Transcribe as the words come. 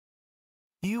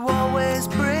You always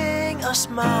bring a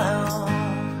smile.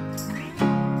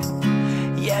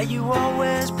 Yeah, you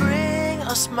always bring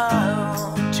a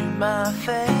smile to my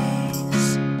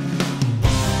face.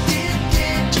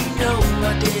 Did you know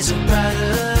my days are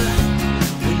brighter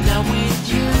when I'm with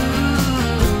you?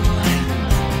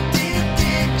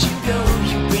 Did you know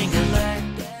you bring a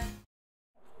light that...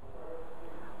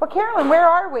 Well, Carolyn, where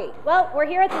are we? Well, we're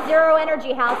here at the Zero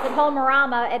Energy House at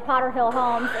Homearama at Potter Hill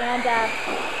Homes, and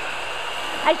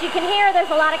as you can hear, there's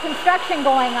a lot of construction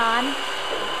going on.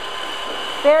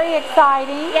 Very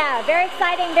exciting. Yeah, very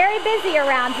exciting, very busy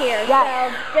around here.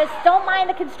 Yes. So just don't mind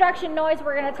the construction noise.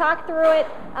 We're going to talk through it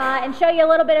and show you a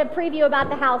little bit of preview about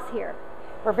the house here.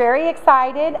 We're very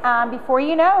excited. Before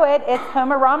you know it, it's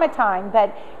Homearama time,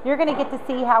 but you're going to get to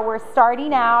see how we're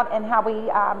starting out and how we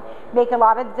make a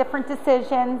lot of different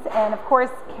decisions. And of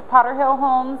course, Potter Hill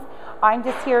Homes, I'm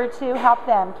just here to help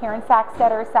them. Karen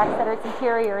Sacksetter's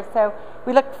Interior. So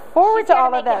we look forward to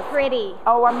all of this. She's gonna make it pretty.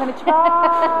 Oh, I'm going to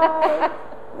try.